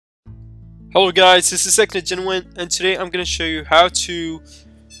Hello guys, this is Genuine, and today I'm going to show you how to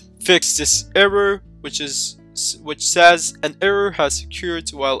fix this error which says an error has occurred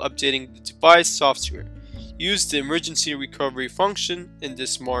while updating the device software. Use the emergency recovery function in the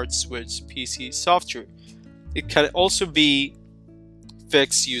Smart Switch PC software. It can also be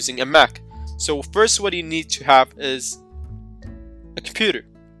fixed using a Mac. So first what you need to have is a computer.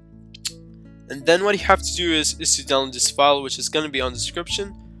 And then what you have to do is to download this file, which is going to be on the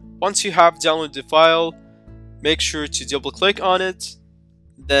description. Once you have downloaded the file, make sure to double click on it,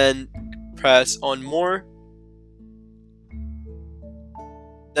 then press on more,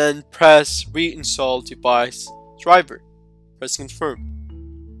 then press reinstall device driver, press confirm,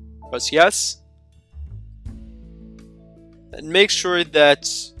 press yes, and make sure that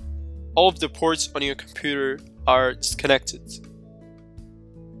all of the ports on your computer are disconnected.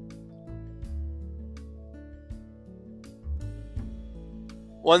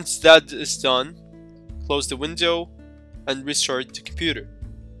 Once that is done, close the window and restart the computer.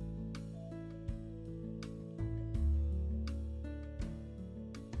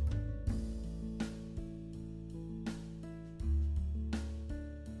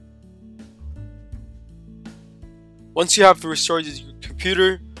 Once you have restarted your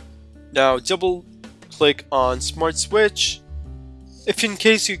computer, now double click on Smart Switch. If in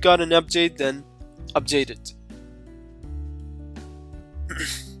case you got an update, then update it.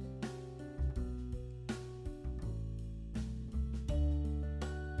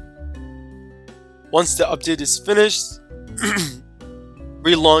 Once the update is finished,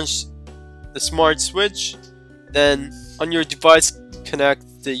 relaunch the Smart Switch. Then on your device, connect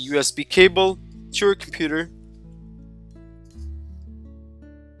the USB cable to your computer.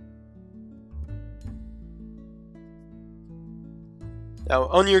 Now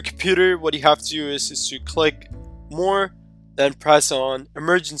on your computer, what you have to do is to click more, then press on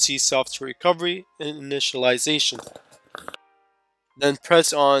emergency software recovery and initialization. Then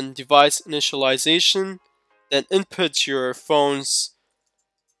press on device initialization, then input your phone's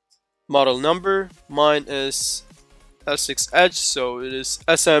model number. Mine is S6 Edge, so it is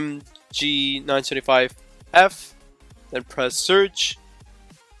SMG925F. Then press search.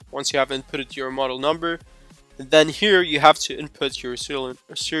 Once you have inputted your model number, and then here you have to input your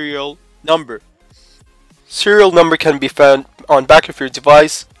serial number. Serial number can be found on back of your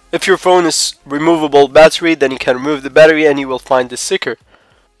device. If your phone is removable battery, then you can remove the battery and you will find the sticker.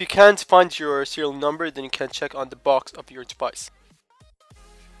 If you can't find your serial number, then you can check on the box of your device.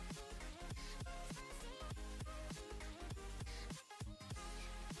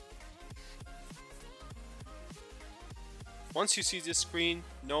 Once you see this screen,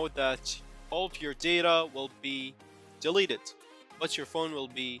 know that all of your data will be deleted, but your phone will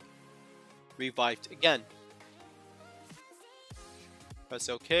be revived again. Press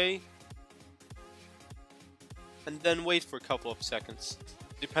OK, and then wait for a couple of seconds,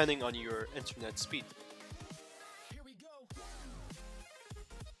 depending on your internet speed.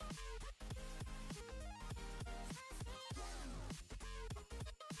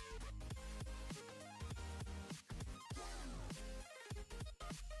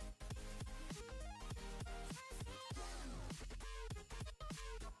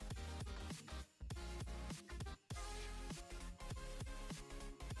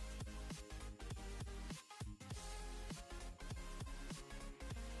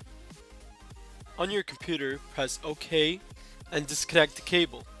 On your computer, press OK and disconnect the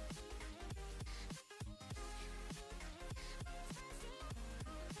cable.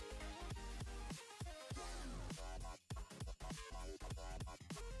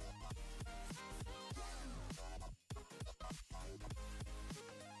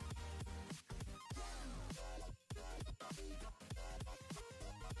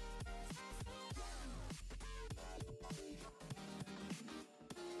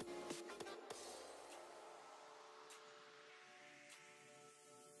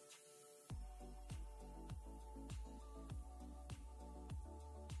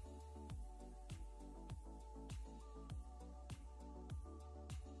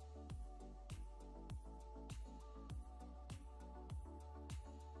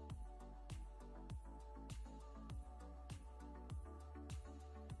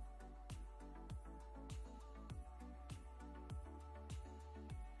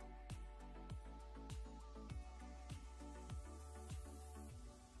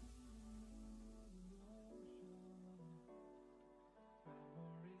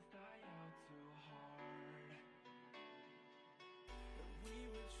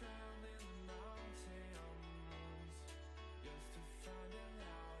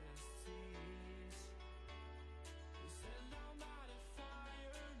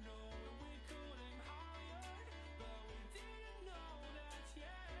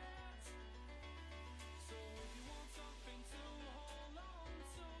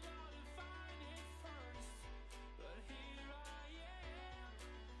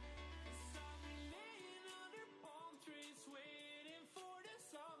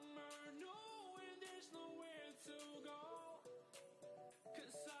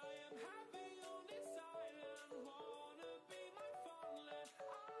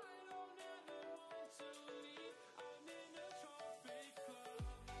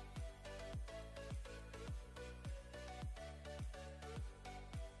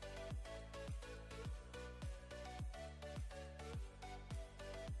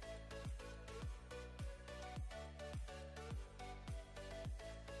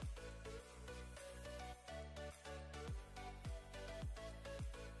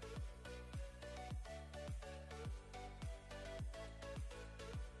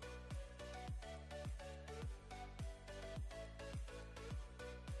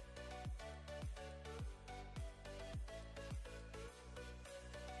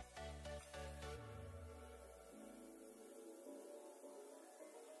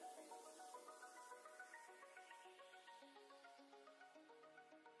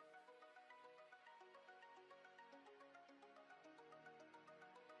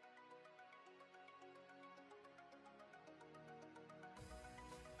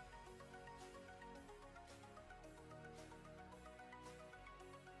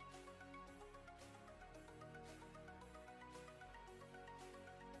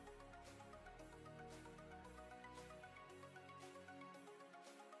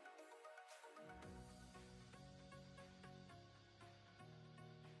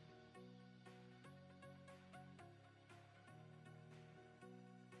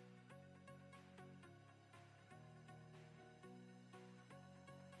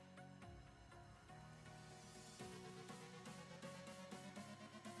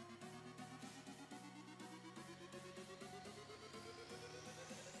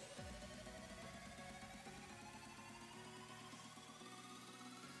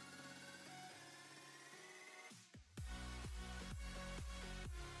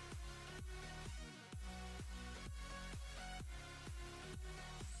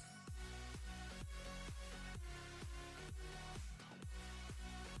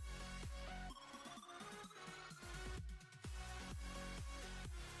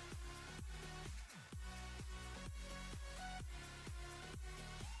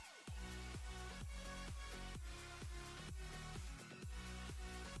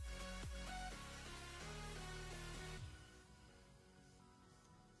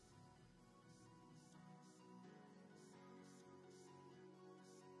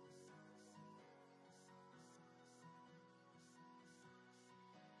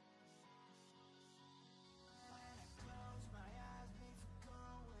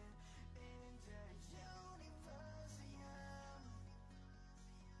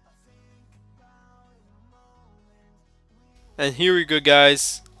 And here we go,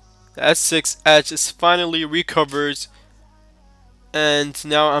 guys. The S6 Edge is finally recovered, and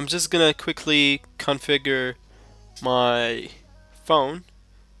now I'm just gonna quickly configure my phone.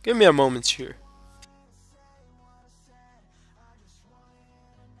 Give me a moment here.